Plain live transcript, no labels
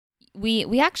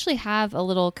We actually have a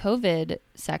little COVID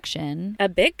section. A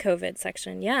big COVID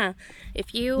section, yeah.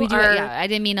 If you we do, are... yeah, I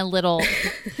didn't mean a little.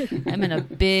 I meant a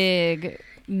big,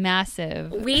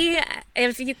 massive.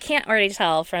 If you can't already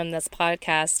tell from this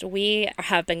podcast, we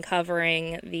have been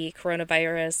covering the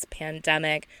coronavirus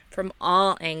pandemic from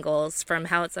all angles, from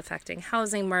how it's affecting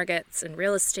housing markets and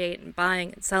real estate and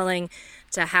buying and selling,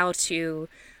 to how to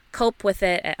cope with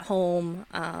it at home,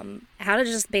 how to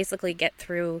just basically get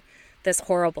through this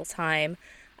horrible time.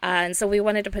 And so we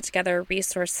wanted to put together a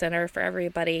resource center for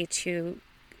everybody to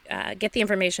get the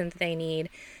information that they need.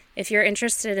 If you're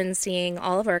interested in seeing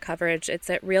all of our coverage, it's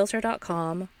at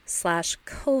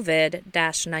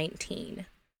realtor.com/COVID-19.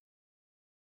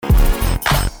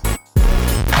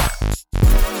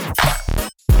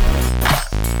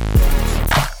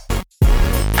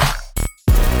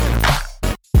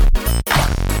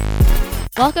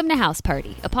 Welcome to House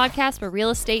Party, a podcast where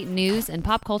real estate news and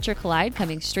pop culture collide,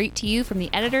 coming straight to you from the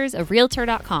editors of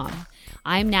Realtor.com.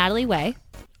 I'm Natalie Way.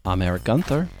 I'm Eric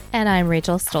Gunther. And I'm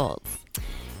Rachel Stoltz.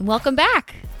 And welcome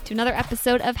back to another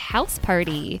episode of House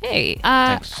Party. Hey.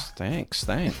 Thanks.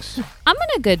 I'm in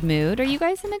a good mood. Are you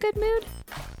guys in a good mood?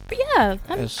 But yeah.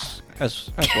 As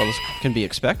well as can be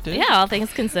expected. Yeah, all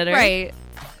things considered. Right.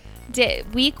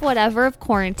 Week whatever of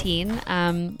quarantine.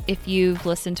 If you've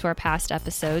listened to our past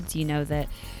episodes, you know that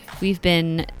we've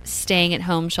been staying at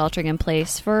home, sheltering in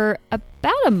place for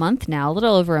about a month now, a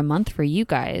little over a month for you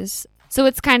guys. So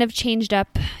it's kind of changed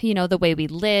up, the way we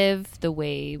live, the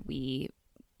way we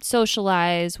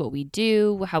socialize, what we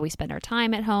do, how we spend our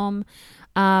time at home.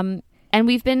 And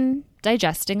we've been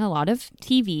digesting a lot of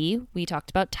TV. We talked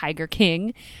about Tiger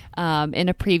King in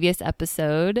a previous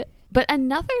episode. But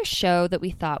another show that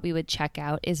we thought we would check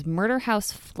out is Murder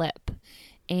House Flip.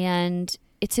 And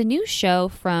it's a new show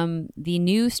from the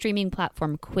new streaming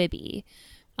platform Quibi.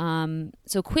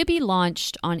 So Quibi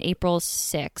launched on April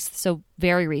 6th, so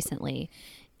very recently.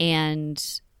 And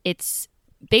it's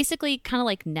basically kind of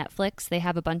like Netflix. They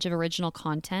have a bunch of original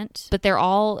content, but they're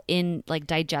all in like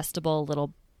digestible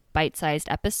little bite-sized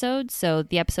episodes. So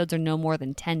the episodes are no more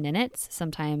than 10 minutes,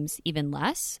 sometimes even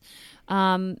less.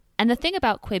 And the thing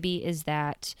about Quibi is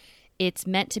that it's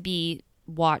meant to be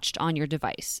watched on your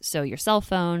device. So your cell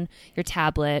phone, your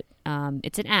tablet,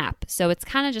 it's an app. So it's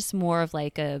kind of just more of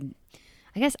like a,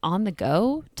 I guess,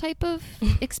 on-the-go type of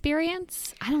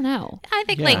experience. I don't know. I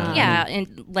think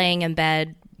laying in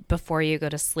bed before you go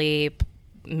to sleep,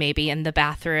 maybe in the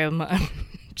bathroom,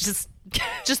 just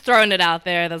throwing it out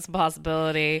there. That's a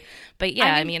possibility. But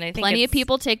yeah, I think plenty of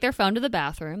people take their phone to the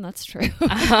bathroom. That's true.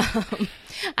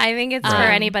 I think it's for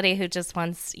anybody who just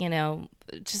wants,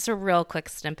 just a real quick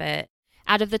snippet.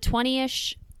 Out of the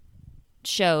 20-ish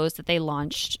shows that they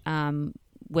launched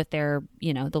with their,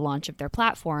 the launch of their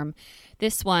platform,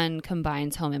 this one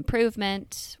combines home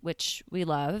improvement, which we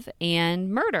love,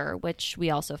 and murder, which we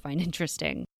also find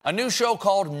interesting. A new show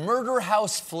called Murder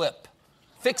House Flip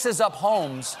fixes up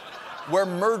homes where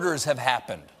murders have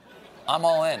happened. I'm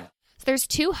all in. So there's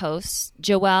two hosts,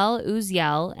 Joelle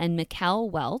Uziel and Mikkel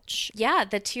Welch. Yeah,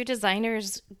 the two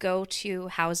designers go to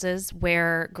houses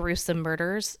where gruesome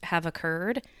murders have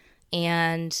occurred,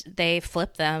 and they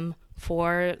flip them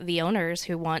for the owners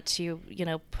who want to,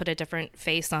 put a different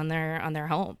face on their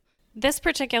home. This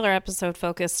particular episode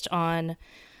focused on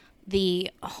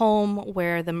the home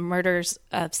where the murders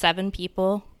of 7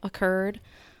 people occurred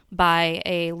by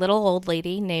a little old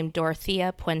lady named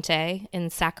Dorothea Puente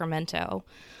in Sacramento.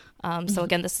 So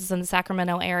again, this is in the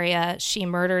Sacramento area. She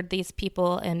murdered these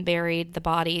people and buried the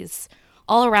bodies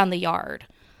all around the yard.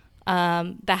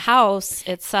 The house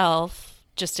itself,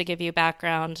 just to give you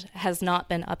background, has not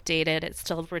been updated. It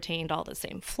still retained all the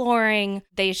same flooring.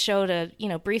 They showed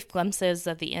brief glimpses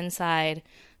of the inside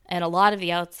and a lot of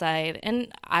the outside.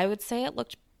 And I would say it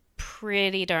looked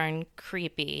pretty darn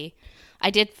creepy.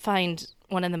 I did find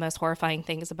one of the most horrifying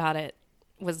things about it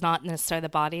was not necessarily the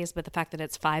bodies, but the fact that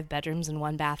it's 5 bedrooms and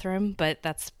 1 bathroom. But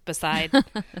that's beside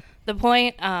the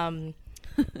point.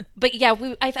 But yeah,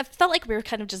 I felt like we were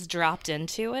kind of just dropped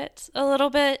into it a little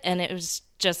bit. And it was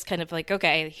just kind of like,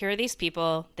 okay, here are these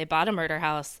people. They bought a murder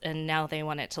house and now they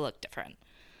want it to look different.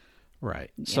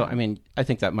 Right. Yeah. So, I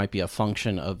think that might be a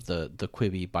function of the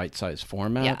Quibi bite-sized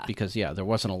format because, there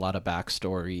wasn't a lot of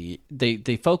backstory.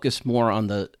 They focused more on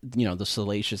the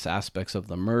salacious aspects of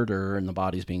the murder and the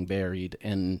bodies being buried.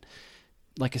 And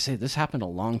like I say, this happened a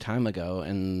long time ago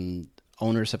and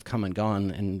owners have come and gone.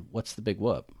 And what's the big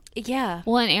whoop? Yeah.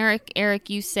 Well, and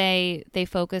Eric, you say they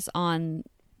focus on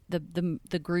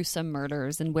the gruesome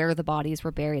murders and where the bodies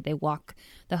were buried. They walk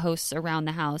the hosts around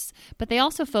the house, but they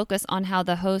also focus on how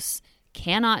the hosts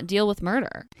cannot deal with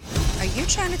murder. Are you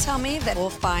trying to tell me that we'll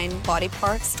find body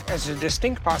parts? There's a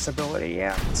distinct possibility,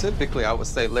 yeah. Typically, I would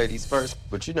say ladies first,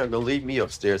 but you're not going to leave me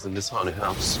upstairs in this haunted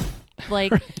house.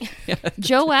 Like,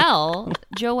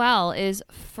 Joelle is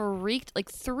freaked, like,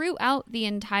 throughout the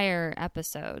entire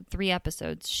episode, 3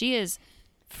 episodes, she is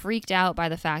freaked out by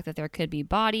the fact that there could be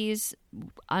bodies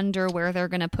under where they're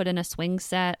going to put in a swing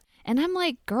set. And I'm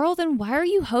like, girl, then why are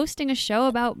you hosting a show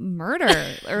about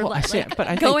murder or Well, I think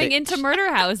going into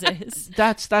murder houses?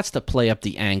 That's to play up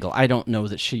the angle. I don't know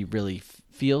that she really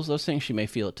feels those things. She may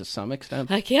feel it to some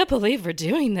extent. I can't believe we're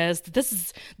doing this. This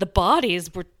is the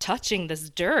bodies were touching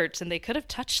this dirt, and they could have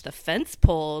touched the fence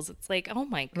poles. It's like, oh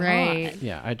my god. Right.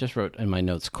 Yeah, I just wrote in my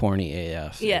notes corny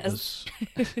AF. Yes.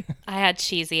 I had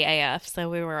cheesy AF, so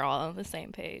we were all on the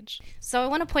same page. So I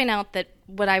want to point out that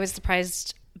what I was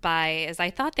surprised by is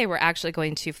I thought they were actually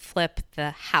going to flip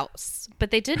the house, but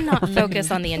they did not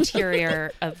focus on the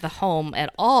interior of the home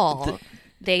at all.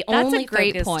 They only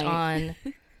focused on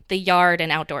the yard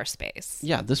and outdoor space.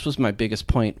 Yeah, this was my biggest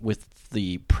point with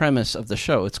the premise of the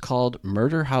show. It's called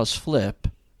Murder House Flip,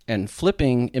 and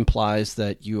flipping implies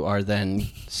that you are then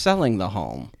selling the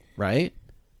home, right?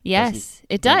 Yes,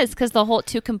 it does, because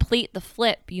to complete the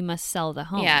flip, you must sell the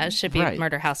home. Yeah, it should be Right.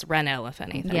 Murder House Reno, if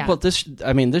anything. Yeah. Well, this should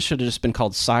have just been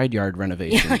called Side Yard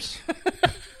Renovations.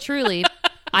 Truly.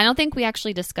 I don't think we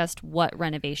actually discussed what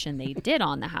renovation they did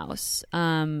on the house.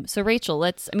 So Rachel,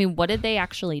 what did they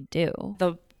actually do?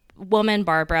 The woman,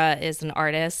 Barbara, is an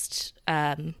artist,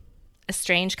 a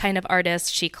strange kind of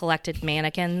artist. She collected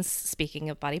mannequins,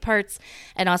 speaking of body parts,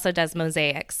 and also does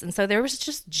mosaics. And so there was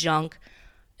just junk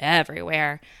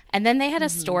everywhere. And then they had a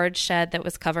storage shed that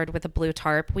was covered with a blue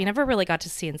tarp. We never really got to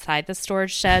see inside the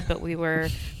storage shed, but we were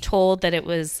told that it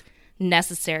was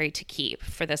necessary to keep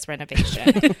for this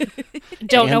renovation.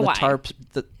 Don't know why.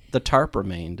 The tarp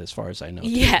remained, as far as I know.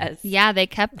 Yes. Yeah, they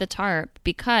kept the tarp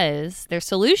because their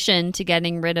solution to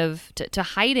getting rid of, to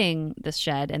hiding the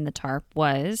shed and the tarp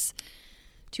was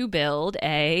to build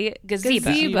a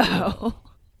gazebo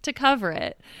to cover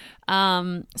it.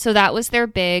 So that was their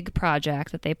big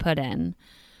project that they put in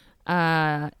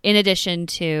addition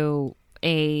to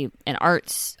an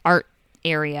art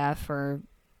area for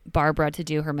Barbara to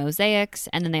do her mosaics,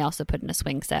 and then they also put in a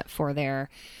swing set for their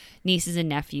nieces and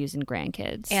nephews and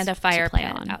grandkids, and a fire pit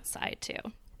on. outside too.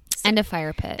 And a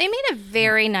fire pit. They made a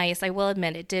very nice, I will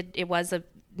admit, it was a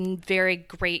very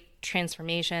great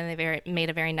transformation. They made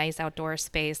a very nice outdoor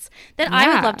space that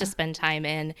I would love to spend time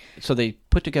in. So they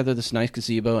put together this nice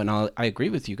gazebo, and I agree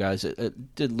with you guys.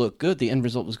 It did look good. The end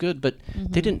result was good, but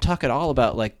they didn't talk at all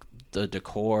about like the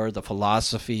decor, the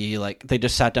philosophy. Like they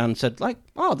just sat down and said, like,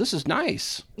 "Oh, this is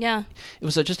nice." Yeah, it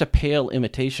was just a pale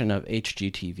imitation of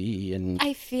HGTV, and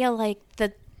I feel like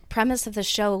the premise of the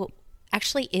show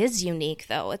actually is unique,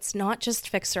 though. It's not just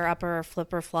fixer upper or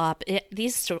flipper flop.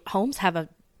 These homes have a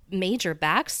major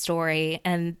backstory,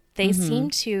 and they seem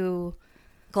to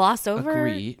gloss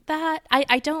over that.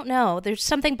 I don't know. There's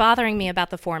something bothering me about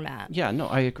the format. Yeah, no,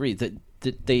 I agree that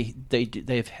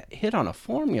they've hit on a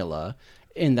formula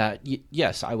in that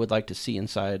yes, I would like to see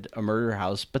inside a murder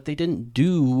house, but they didn't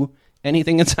do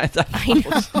anything inside the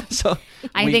house. So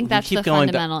I think that's the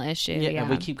fundamental issue. Yeah,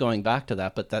 we keep going back to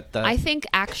that, but that I think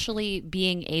actually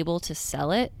being able to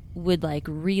sell it would like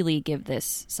really give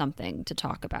this something to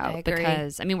talk about. I agree.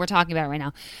 Because we're talking about it right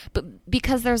now, but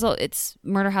because it's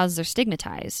murder houses are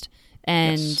stigmatized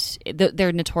and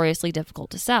they're notoriously difficult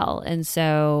to sell, and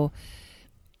so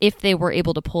if they were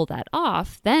able to pull that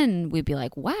off, then we'd be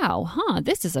like, wow,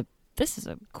 this is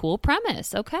a cool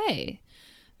premise. Okay.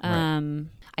 Right.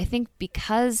 I think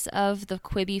because of the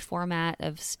Quibi format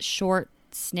of short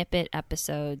snippet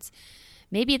episodes,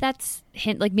 maybe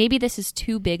maybe this is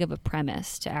too big of a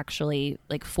premise to actually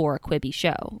like for a Quibi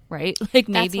show, right? Like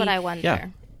maybe that's what I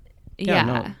wonder.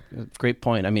 Yeah. No, great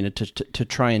point. I mean, to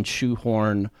try and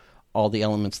shoehorn all the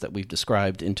elements that we've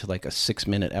described into like a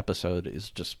 6-minute episode is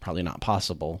just probably not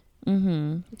possible.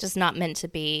 Just not meant to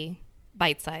be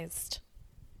bite-sized.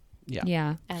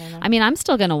 Yeah. I don't know. I'm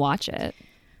still gonna watch it.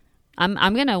 I'm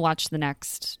gonna watch the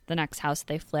next house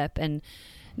they flip, and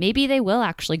maybe they will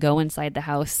actually go inside the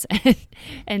house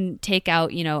and take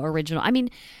out original.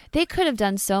 They could have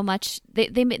done so much.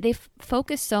 They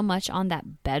focus so much on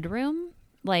that bedroom,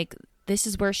 like this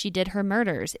is where she did her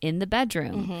murders, in the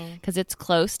bedroom, because it's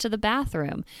close to the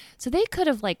bathroom. So they could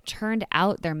have like turned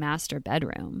out their master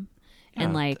bedroom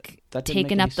and that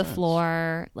taken up the sense.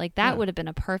 floor. Like that would have been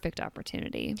a perfect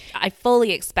opportunity. I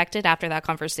fully expected after that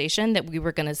conversation that we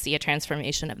were going to see a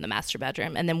transformation of the master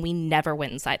bedroom, and then we never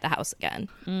went inside the house again.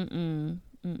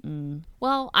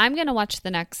 Well, I'm going to watch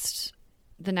the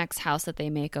the next house that they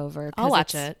make over. I'll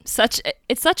watch it.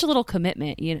 It's such a little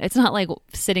commitment. You know, it's not like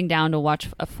sitting down to watch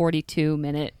a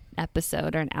 42-minute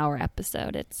episode or an hour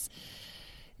episode. It's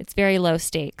very low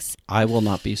stakes. I will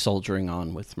not be soldiering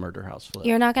on with Murder House Flip.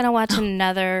 You're not going to watch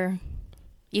another.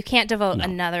 You can't devote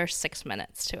another 6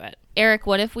 minutes to it. Eric,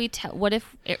 what if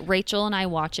Rachel and I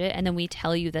watch it and then we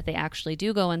tell you that they actually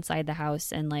do go inside the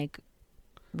house and like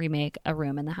remake a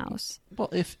room in the house? Well,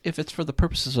 if it's for the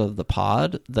purposes of the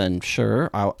pod, then sure,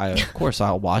 I of course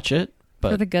I'll watch it.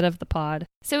 But for the good of the pod.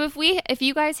 So if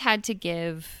you guys had to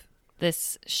give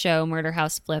this show Murder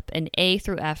House Flip an A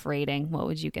through F rating, what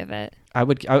would you give it? I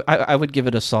would give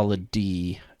it a solid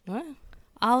D. What?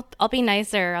 I'll be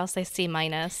nicer. I'll say C-.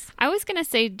 I was going to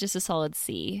say just a solid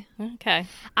C. Okay.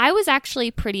 I was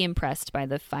actually pretty impressed by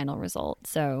the final result.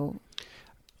 So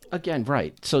again,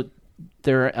 right. So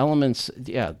there are elements,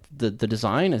 the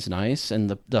design is nice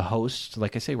and the hosts,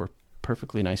 like I say, were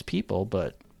perfectly nice people,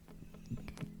 but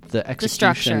the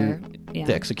execution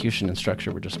and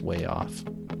structure were just way off.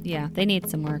 Yeah, they need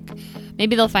some work.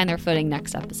 Maybe they'll find their footing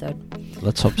next episode.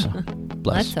 Let's hope so.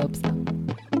 Let's hope so.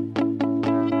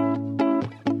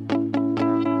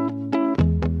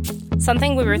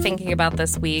 Something we were thinking about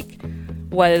this week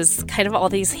was kind of all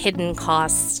these hidden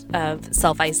costs of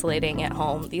self-isolating at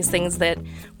home. These things that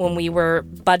when we were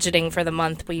budgeting for the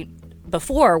month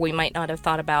before we might not have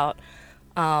thought about,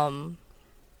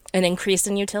 an increase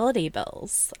in utility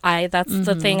bills. That's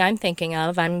the thing I'm thinking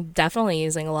of. I'm definitely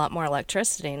using a lot more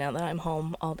electricity now that I'm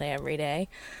home all day, every day.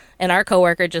 And our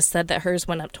coworker just said that hers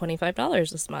went up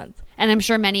 $25 this month. And I'm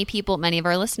sure many of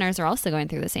our listeners are also going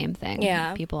through the same thing.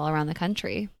 Yeah. People all around the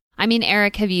country. I mean,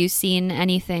 Eric, have you seen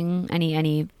anything,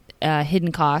 any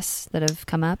hidden costs that have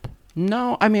come up?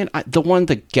 No, I mean, the one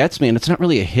that gets me, and it's not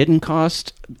really a hidden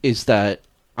cost, is that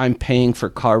I'm paying for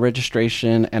car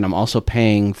registration and I'm also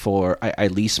paying for, I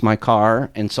lease my car,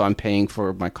 and so I'm paying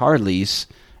for my car lease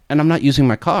and I'm not using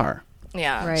my car.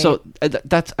 Yeah. Right. So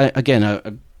that's, again,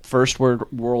 a first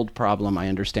world problem. I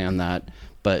understand that,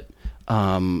 but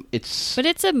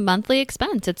it's a monthly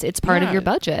expense. It's part of your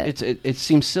budget. It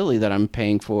seems silly that I'm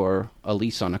paying for a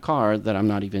lease on a car that I'm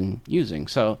not even using.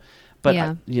 So, but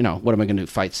yeah. What am I going to do?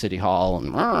 Fight City Hall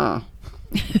and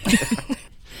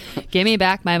give me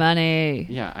back my money.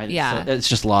 Yeah. So it's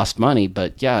just lost money.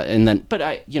 But yeah, but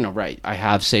I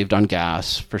have saved on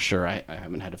gas for sure. I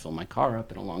haven't had to fill my car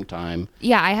up in a long time.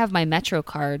 Yeah, I have my Metro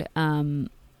card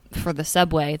for the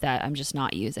subway that I'm just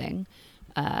not using,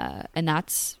 and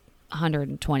that's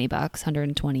 $120,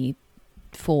 $124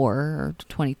 or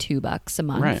 $22 a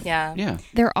month. Right. Yeah.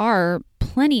 There are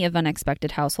plenty of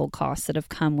unexpected household costs that have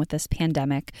come with this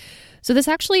pandemic. So this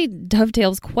actually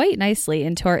dovetails quite nicely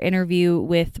into our interview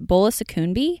with Bola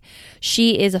Sokunbi.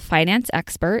 She is a finance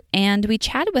expert, and we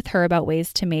chatted with her about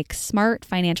ways to make smart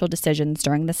financial decisions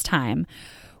during this time.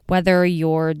 Whether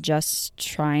you're just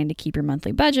trying to keep your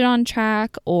monthly budget on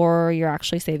track or you're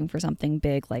actually saving for something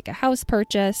big like a house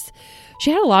purchase.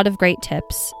 She had a lot of great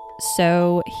tips.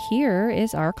 So here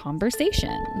is our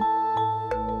conversation.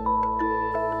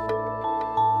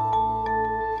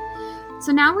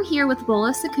 So now we're here with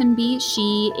Bola Sokunbi.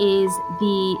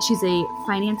 She's a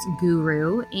finance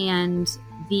guru and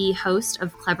the host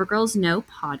of Clever Girls Know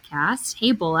podcast.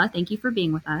 Hey, Bola, thank you for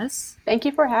being with us. Thank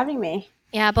you for having me.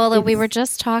 Yeah, Bola, we were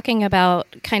just talking about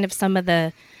kind of some of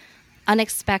the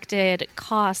unexpected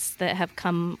costs that have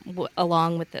come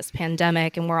along with this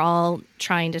pandemic, and we're all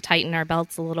trying to tighten our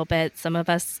belts a little bit. Some of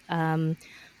us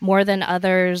more than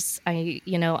others.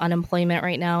 Unemployment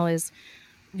right now is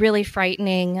really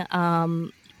frightening.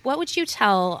 What would you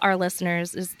tell our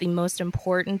listeners is the most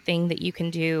important thing that you can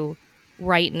do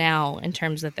right now in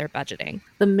terms of their budgeting?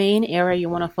 The main area you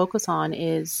want to focus on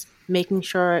is making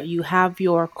sure you have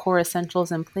your core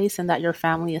essentials in place and that your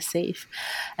family is safe.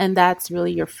 And that's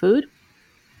really your food,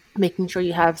 making sure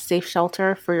you have safe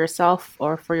shelter for yourself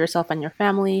and your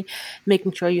family,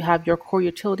 making sure you have your core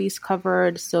utilities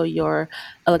covered, so your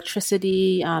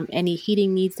electricity, any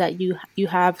heating needs that you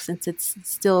have, since it's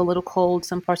still a little cold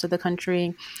some parts of the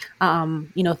country,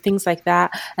 things like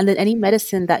that. And then any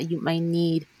medicine that you might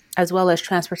need, as well as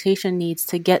transportation needs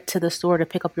to get to the store to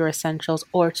pick up your essentials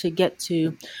or to get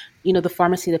to, the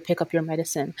pharmacy to pick up your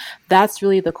medicine. That's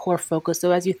really the core focus.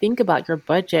 So as you think about your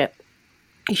budget,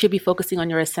 you should be focusing on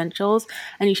your essentials,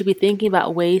 and you should be thinking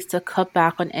about ways to cut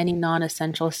back on any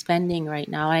non-essential spending right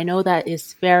now. I know that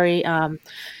is very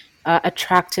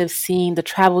attractive, seeing the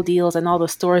travel deals and all the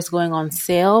stores going on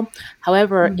sale.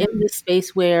 However, in this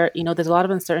space where, there's a lot of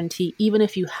uncertainty, even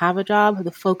if you have a job,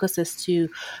 the focus is to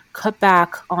cut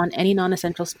back on any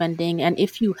non-essential spending. And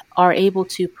if you are able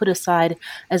to put aside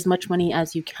as much money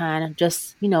as you can,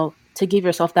 just, to give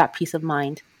yourself that peace of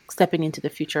mind stepping into the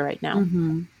future right now.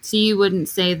 Mm-hmm. So you wouldn't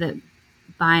say that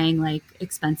buying like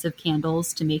expensive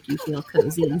candles to make you feel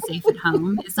cozy and safe at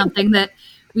home is something that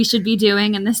we should be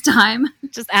doing in this time?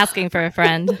 Just asking for a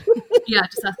friend. Yeah,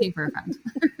 just asking for a friend.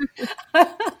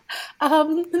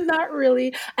 Not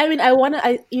really. I mean,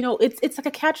 it's like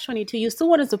a catch-22. You still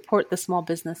want to support the small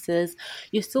businesses.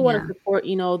 You still want to support,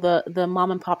 the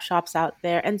mom and pop shops out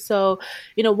there. And so,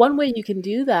 one way you can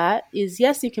do that is,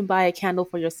 yes, you can buy a candle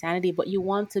for your sanity, but you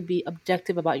want to be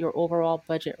objective about your overall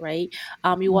budget, right?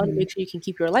 You want to make sure you can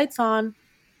keep your lights on,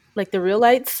 like the real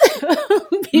lights,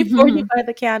 before you buy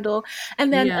the candle.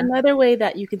 And then another way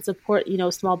that you can support,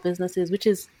 small businesses, which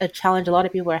is a challenge a lot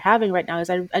of people are having right now, is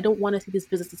I don't want to see these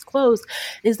businesses closed,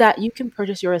 is that you can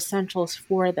purchase your essentials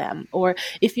for them, or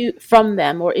if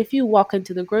you walk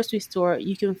into the grocery store,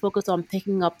 you can focus on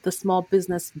picking up the small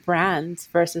business brands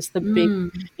versus the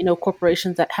big,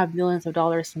 corporations that have millions of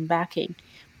dollars in backing.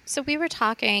 So we were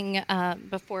talking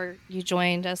before you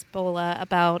joined us, Bola,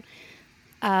 about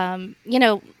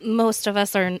most of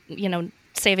us are,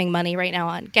 saving money right now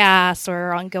on gas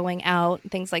or on going out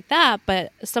and things like that.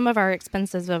 But some of our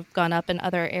expenses have gone up in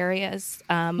other areas.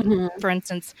 For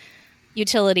instance,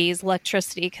 utilities,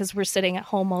 electricity, because we're sitting at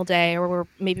home all day, or we're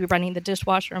maybe running the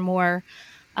dishwasher more.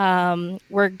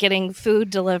 We're getting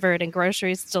food delivered and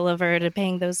groceries delivered and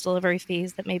paying those delivery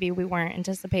fees that maybe we weren't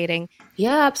anticipating.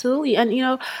 Yeah, absolutely.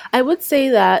 And, I would say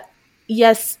that,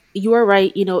 yes, you are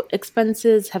right.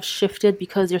 Expenses have shifted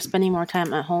because you're spending more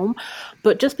time at home.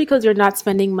 But just because you're not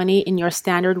spending money in your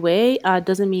standard way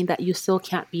doesn't mean that you still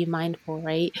can't be mindful,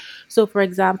 right? So, for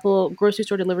example, grocery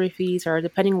store delivery fees are,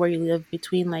 depending where you live,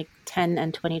 between like $10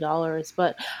 and $20.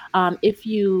 But if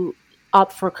you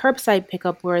opt for curbside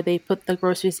pickup, where they put the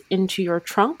groceries into your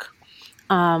trunk,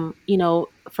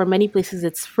 for many places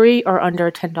it's free or under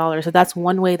 $10. So that's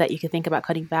one way that you can think about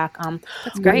cutting back.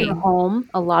 That's great. When you're home,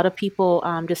 a lot of people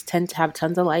just tend to have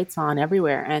tons of lights on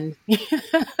everywhere, and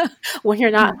when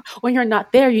you're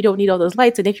not there, you don't need all those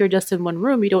lights. And if you're just in one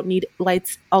room, you don't need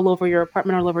lights all over your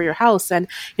apartment, all over your house. And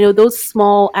those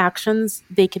small actions,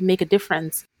 they can make a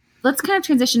difference. Let's kind of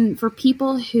transition for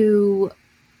people who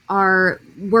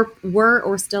were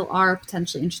or still are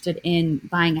potentially interested in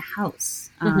buying a house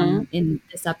in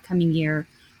this upcoming year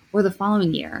or the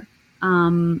following year,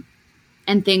 and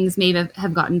things maybe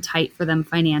have gotten tight for them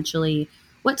financially.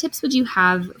 What tips would you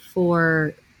have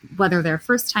for whether they're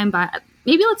first-time buyers?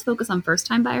 Maybe let's focus on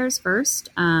first-time buyers first.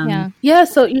 Yeah.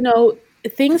 So,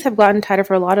 things have gotten tighter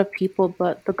for a lot of people,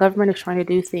 but the government is trying to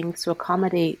do things to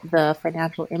accommodate the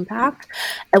financial impact.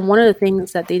 And one of the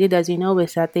things that they did, as you know,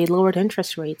 is that they lowered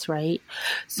interest rates, right?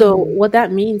 So what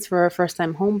that means for a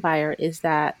first-time home buyer is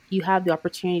that you have the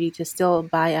opportunity to still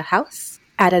buy a house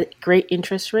at a great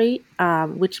interest rate,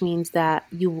 which means that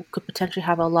you could potentially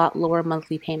have a lot lower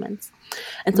monthly payments.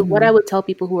 And so what I would tell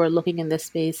people who are looking in this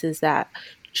space is that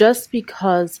just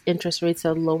because interest rates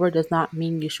are lower does not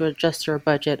mean you should adjust your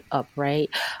budget up, right?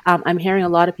 I'm hearing a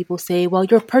lot of people say, well,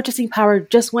 your purchasing power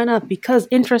just went up because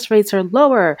interest rates are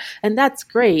lower. And that's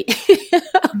great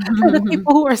for the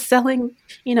people who are selling,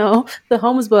 the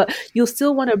homes, but you'll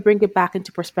still want to bring it back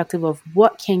into perspective of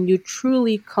what can you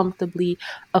truly comfortably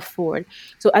afford.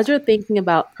 So as you're thinking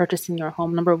about purchasing your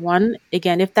home, number one,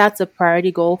 again, if that's a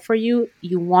priority goal for you,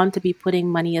 you want to be putting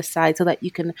money aside so that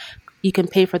you can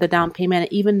pay for the down payment,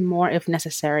 and even more if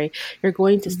necessary. You're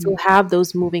going to still have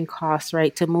those moving costs,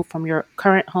 right, to move from your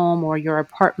current home or your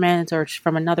apartment or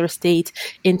from another state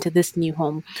into this new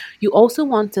home. You also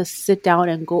want to sit down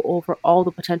and go over all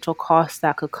the potential costs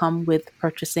that could come with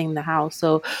purchasing the house.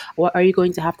 So what are you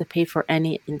going to have to pay for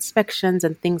any inspections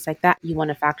and things like that? You want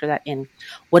to factor that in.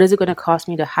 What is it going to cost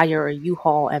me to hire a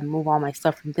U-Haul and move all my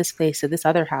stuff from this place to this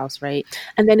other house, right?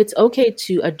 And then it's okay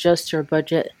to adjust your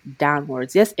budget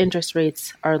downwards. Yes, interest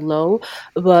rates are low,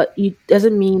 but it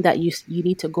doesn't mean that you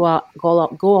need to go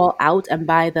all out and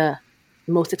buy the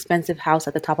most expensive house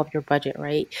at the top of your budget,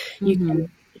 right? You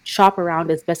can shop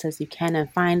around as best as you can and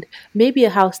find maybe a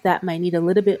house that might need a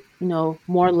little bit,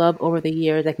 more love over the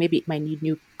years. Like maybe it might need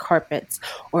new carpets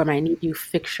or it might need new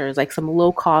fixtures, like some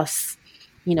low cost,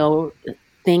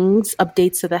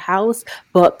 updates to the house,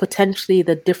 but potentially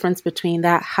the difference between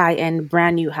that high-end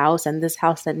brand new house and this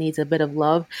house that needs a bit of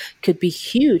love could be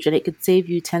huge, and it could save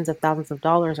you tens of thousands of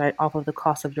dollars right off of the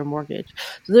cost of your mortgage.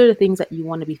 So those are the things that you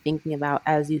want to be thinking about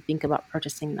as you think about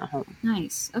purchasing the home.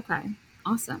 Nice. Okay.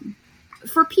 Awesome.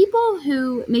 For people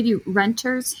who maybe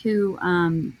renters who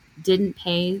didn't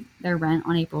pay their rent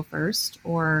on April 1st,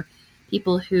 or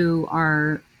people who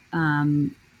are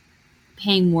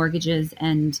paying mortgages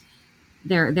and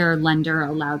their lender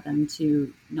allowed them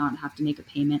to not have to make a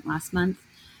payment last month.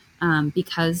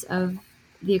 because of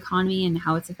the economy and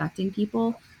how it's affecting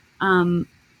people.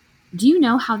 Do you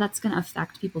know how that's going to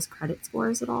affect people's credit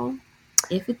scores at all,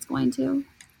 if it's going to?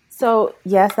 So,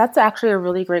 yes, that's actually a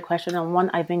really great question, and one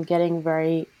I've been getting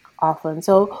very often.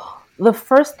 So the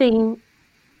first thing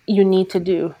you need to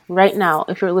do right now,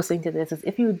 if you're listening to this, is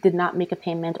if you did not make a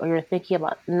payment or you're thinking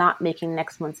about not making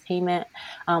next month's payment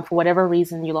for whatever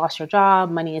reason, you lost your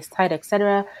job, money is tight,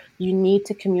 etc., you need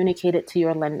to communicate it to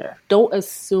your lender. Don't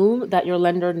assume that your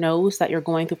lender knows that you're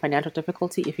going through financial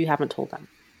difficulty if you haven't told them.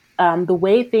 The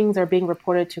way things are being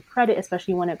reported to credit,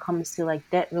 especially when it comes to like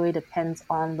debt, really depends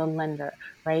on the lender,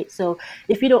 right? So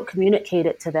if you don't communicate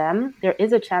it to them, there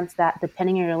is a chance that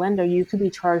depending on your lender, you could be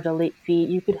charged a late fee.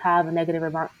 You could have a negative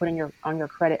remark put on your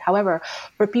credit. However,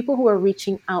 for people who are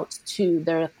reaching out to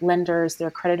their lenders,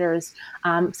 their creditors,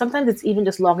 sometimes it's even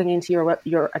just logging into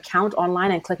your account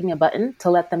online and clicking a button to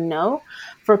let them know.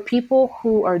 For people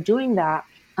who are doing that,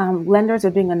 lenders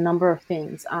are doing a number of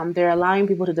things. They're allowing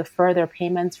people to defer their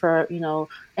payments for,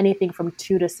 anything from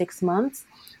 2 to 6 months.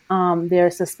 They're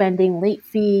suspending late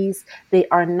fees. They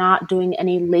are not doing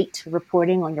any late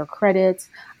reporting on your credit.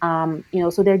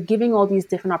 So they're giving all these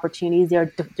different opportunities.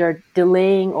 They're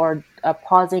delaying or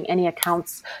pausing any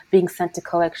accounts being sent to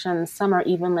collections. Some are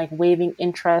even like waiving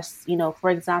interest,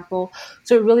 for example.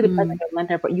 So it really depends on your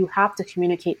lender, but you have to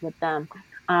communicate with them.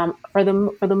 For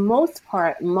the most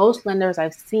part, most lenders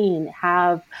I've seen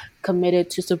have committed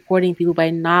to supporting people by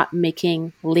not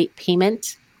making late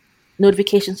payment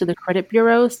notifications to the credit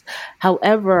bureaus.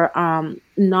 However,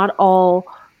 not all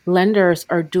lenders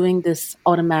are doing this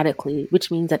automatically, which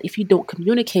means that if you don't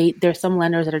communicate, there's some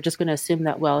lenders that are just going to assume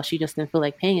that, well, she just didn't feel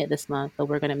like paying it this month, so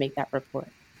we're going to make that report.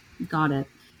 Got it.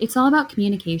 It's all about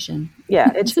communication.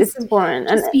 Yeah, it's important.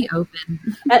 Just be open.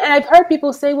 And I've heard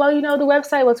people say, well, the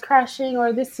website was crashing,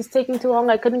 or this is taking too long.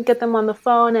 I couldn't get them on the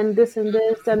phone, and this and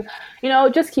this. And,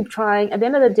 just keep trying. At the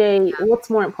end of the day,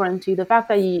 what's more important to you? The fact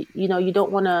that you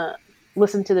don't want to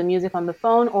listen to the music on the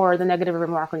phone or the negative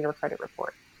remark on your credit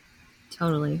report.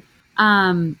 Totally.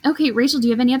 Okay, Rachel, do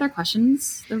you have any other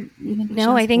questions?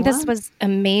 No, I think this was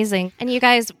amazing. And you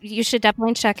guys, you should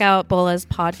definitely check out Bola's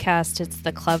podcast. It's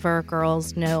the Clever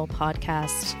Girls Know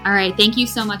podcast. All right. Thank you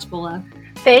so much, Bola.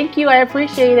 Thank you. I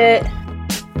appreciate it.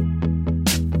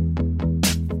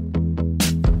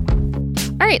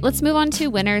 All right, let's move on to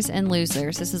winners and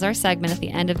losers. This is our segment at the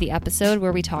end of the episode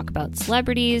where we talk about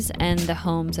celebrities and the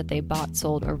homes that they bought,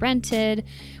 sold, or rented.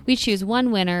 We choose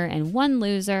one winner and one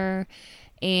loser,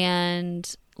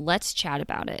 and let's chat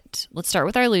about it. Let's start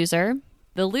with our loser.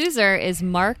 The loser is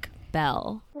Mark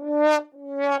Bell.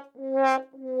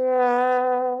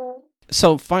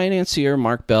 So financier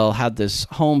Mark Bell had this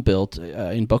home built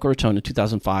in Boca Raton in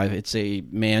 2005. It's a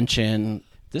mansion.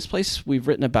 This place we've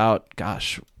written about,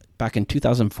 back in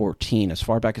 2014, as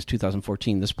far back as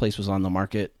 2014, this place was on the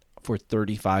market for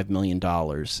 $35 million.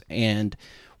 And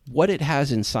what it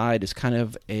has inside is kind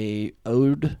of a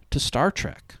ode to Star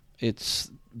Trek.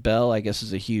 Bell, I guess,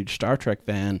 is a huge Star Trek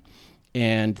fan.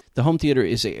 And the home theater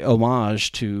is a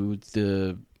homage to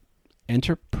the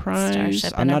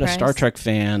Enterprise. I'm not a Star Trek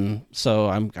fan, so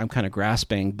I'm kind of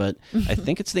grasping, but I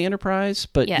think it's the Enterprise.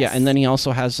 But yes. Yeah, and then he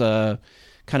also has a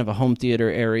kind of a home theater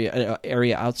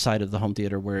area outside of the home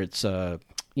theater where it's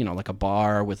like a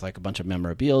bar with like a bunch of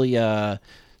memorabilia.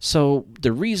 So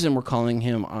the reason we're calling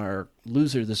him our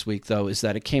loser this week, though, is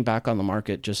that it came back on the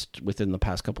market just within the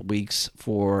past couple of weeks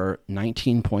for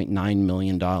 $19.9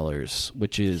 million,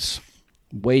 which is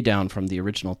way down from the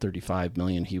original $35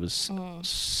 million he was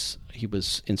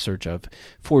in search of,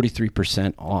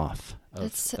 43% off.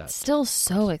 It's still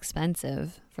so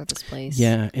expensive for this place.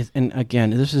 Yeah, and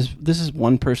again, this is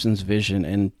one person's vision,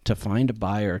 and to find a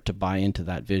buyer to buy into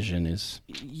that vision is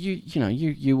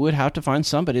you would have to find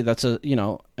somebody that's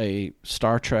a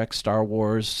Star Trek, Star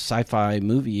Wars, sci-fi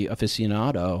movie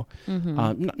aficionado.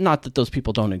 Mm-hmm. Not that those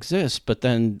people don't exist, but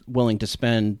then willing to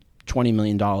spend $20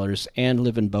 million and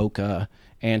live in Boca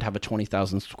and have a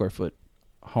 20,000 square foot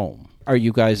home. Are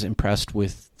you guys impressed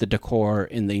with the decor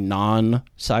in the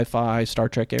non-sci-fi Star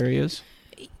Trek areas?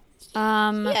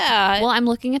 Yeah. Well, I'm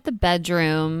looking at the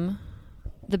bedroom.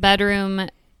 The bedroom,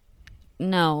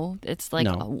 no, it's like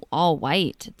all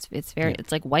white. It's very,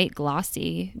 it's like white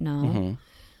glossy. No.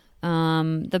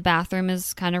 Mm-hmm. The bathroom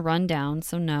is kind of run down,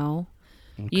 so no.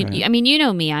 Okay. You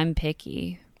know me, I'm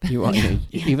picky. You are,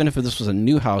 even if this was a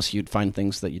new house, you'd find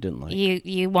things that you didn't like.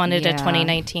 You wanted a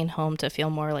 2019 home to feel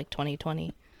more like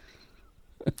 2020.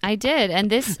 I did, and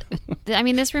this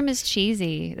room is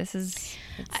cheesy.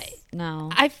 No.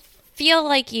 I feel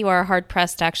like you are hard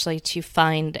pressed actually to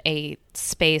find a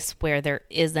space where there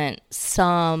isn't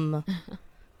some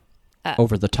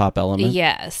over the top element.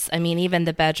 Yes. I mean, even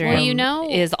the bedroom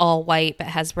is all white but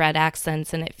has red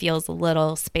accents, and it feels a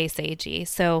little space agey.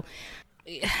 So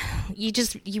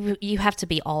you have to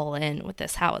be all in with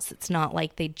this house. It's not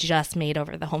like they just made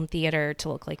over the home theater to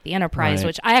look like the Enterprise, Right.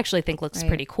 which I actually think looks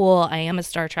pretty cool. I am a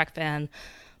Star Trek fan,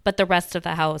 but the rest of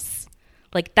the house,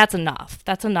 like, that's enough.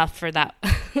 That's enough for that.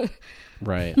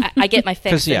 Right. I get my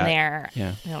fix in yeah, there.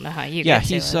 yeah. I don't know how you get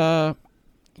to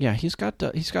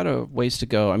it. He's got a ways to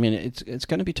go. I mean, it's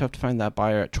going to be tough to find that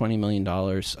buyer at $20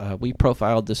 million. We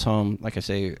profiled this home, like I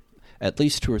say, at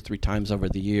least 2 or 3 times over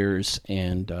the years,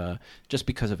 and just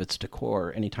because of its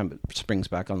decor, anytime it springs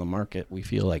back on the market, we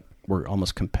feel like we're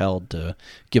almost compelled to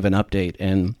give an update.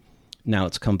 And now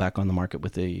it's come back on the market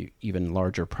with a even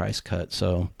larger price cut.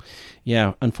 So,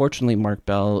 yeah, unfortunately, Mark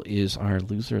Bell is our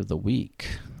loser of the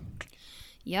week.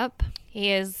 Yep.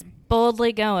 He is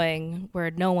boldly going where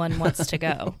no one wants to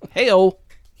go. Hey-o!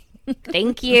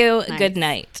 Thank you. Nice. Good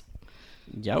night.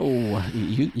 Yo,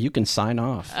 you can sign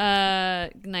off.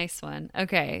 Nice one.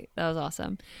 Okay, that was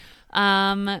awesome.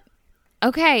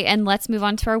 Okay, and let's move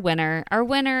on to our winner. Our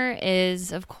winner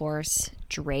is, of course,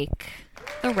 Drake,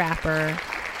 the rapper.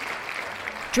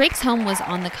 Drake's home was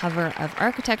on the cover of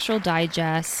Architectural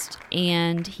Digest,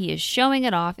 and he is showing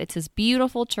it off. It's his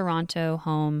beautiful Toronto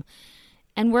home,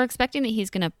 and we're expecting that he's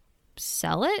going to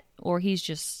sell it, or he's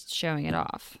just showing it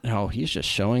off. No, he's just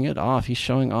showing it off. He's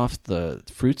showing off the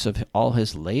fruits of all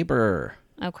his labor.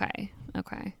 Okay.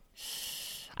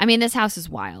 I mean, this house is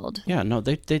wild. Yeah, no,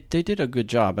 they did a good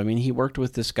job. I mean, he worked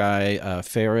with this guy,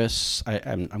 Ferris.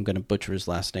 I'm going to butcher his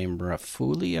last name,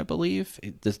 Rafuli, I believe.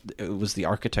 It was the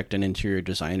architect and interior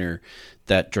designer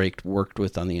that Drake worked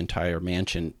with on the entire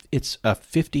mansion. It's a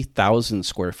 50,000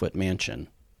 square foot mansion.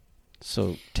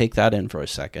 So take that in for a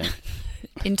second.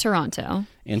 In Toronto.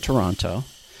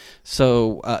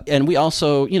 So, and we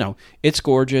also, it's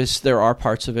gorgeous. There are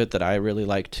parts of it that I really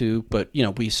like too, but,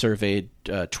 we surveyed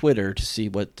Twitter to see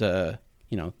what, the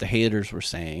haters were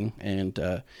saying. And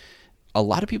a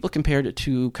lot of people compared it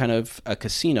to kind of a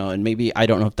casino. And maybe, I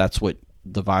don't know if that's what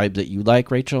the vibe that you like,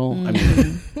 Rachel. I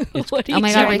mean, oh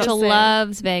my God, Rachel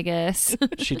loves Vegas.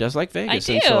 She does like Vegas.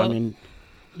 I do. And so, I mean,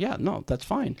 yeah, no, that's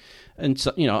fine. And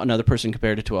so, another person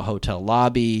compared it to a hotel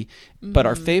lobby. But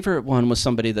our favorite one was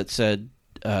somebody that said,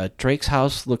 Drake's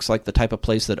house looks like the type of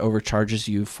place that overcharges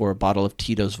you for a bottle of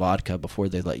Tito's vodka before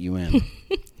they let you in.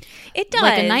 It does.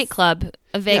 Like a nightclub,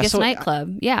 a Vegas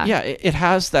nightclub. Yeah. Yeah, it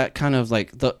has that kind of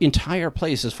like the entire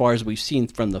place, as far as we've seen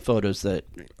from the photos that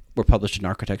were published in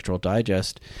Architectural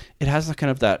Digest. It has the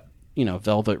kind of that,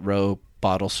 velvet rope,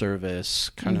 bottle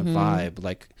service kind of vibe,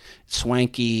 like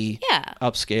swanky,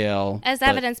 upscale. As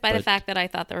evidenced by the fact that I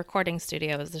thought the recording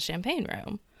studio was the champagne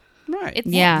room. Right.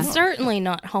 It's certainly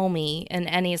not homey in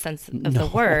any sense of the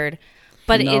word,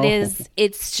 but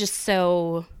it's just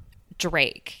so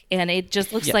Drake, and it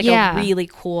just looks like a really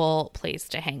cool place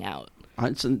to hang out.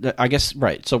 I guess,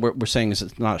 right. So we're saying is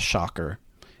it's not a shocker.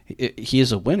 He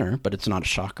is a winner, but it's not a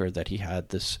shocker that he had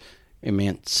this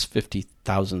immense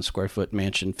 50,000 square foot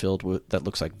mansion filled with that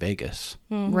looks like Vegas.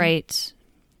 Mm-hmm. Right.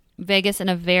 Vegas in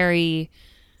a very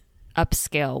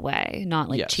upscale way, not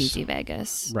like cheesy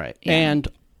Vegas. Right. Yeah. And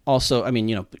also, I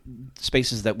mean,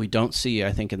 spaces that we don't see,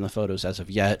 I think, in the photos as of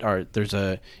yet there's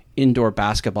a indoor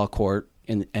basketball court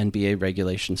in NBA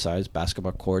regulation size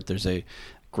basketball court. There's a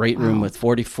great room with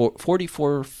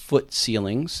 44 foot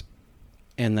ceilings.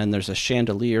 And then there's a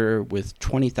chandelier with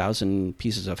 20,000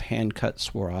 pieces of hand-cut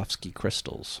Swarovski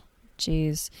crystals.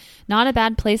 Jeez. Not a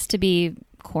bad place to be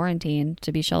quarantined,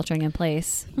 to be sheltering in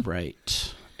place.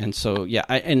 Right. And so,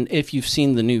 and if you've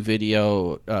seen the new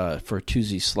video for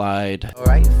Tuesday Slide.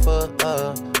 Right foot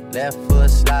up, left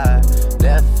foot slide,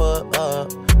 left foot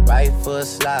up, right foot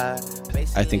slide.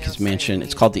 I think his mansion,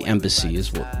 it's called the Embassy,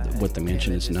 is what the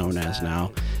mansion is known as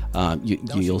now.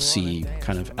 You'll see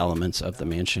kind of elements of the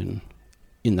mansion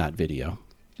in that video.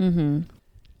 Mm-hmm.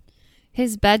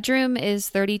 His bedroom is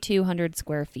 3,200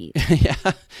 square feet. Yeah.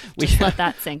 Just let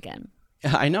that sink in.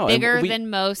 I know. Bigger than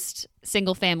most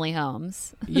single-family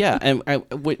homes. Yeah, and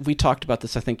we talked about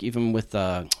this, I think, even with,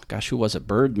 who was it?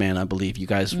 Birdman, I believe. You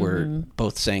guys were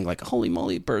both saying, like, holy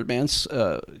moly, Birdman's,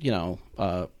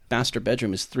 master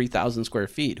bedroom is 3,000 square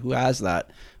feet. Who has that?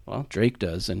 Well, Drake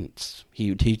does, and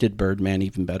he did Birdman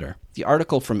even better. The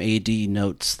article from AD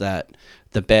notes that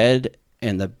the bed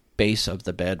and the base of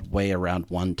the bed weigh around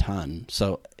 1 ton.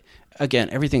 So, again,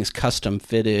 everything's custom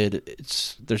fitted.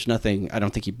 There's nothing. I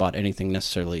don't think he bought anything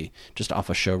necessarily just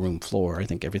off a showroom floor. I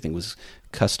think everything was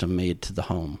custom made to the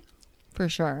home. For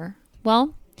sure.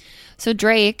 Well, so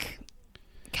Drake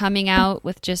coming out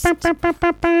with just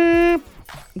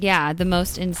Yeah, the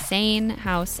most insane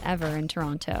house ever in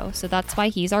Toronto. So that's why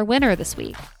he's our winner this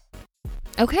week.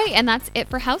 Okay, and that's it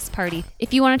for House Party.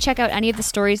 If you want to check out any of the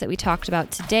stories that we talked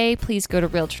about today, please go to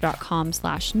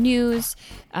realtor.com/news.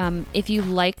 If you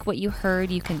like what you heard,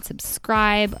 you can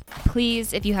subscribe.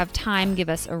 Please, if you have time, give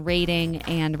us a rating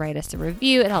and write us a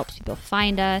review. It helps people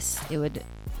find us. It would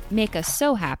make us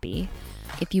so happy.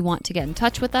 If you want to get in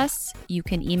touch with us, you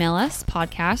can email us,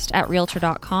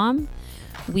 podcast@realtor.com.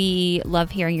 We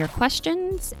love hearing your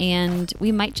questions, and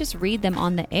we might just read them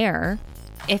on the air.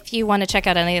 If you want to check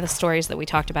out any of the stories that we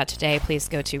talked about today, please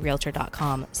go to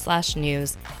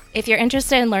realtor.com/news. If you're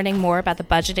interested in learning more about the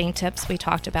budgeting tips we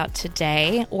talked about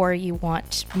today, or you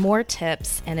want more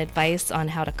tips and advice on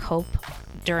how to cope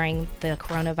during the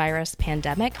coronavirus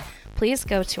pandemic, please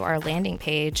go to our landing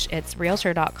page. It's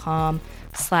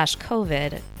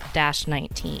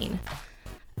realtor.com/COVID-19.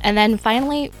 And then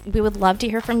finally, we would love to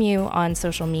hear from you on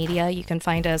social media. You can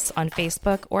find us on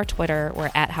Facebook or Twitter.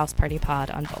 We're at House Party Pod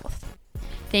on both.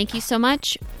 Thank you so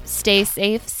much. Stay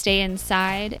safe, stay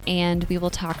inside, and we will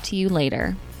talk to you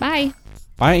later. Bye.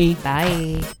 Bye.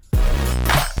 Bye.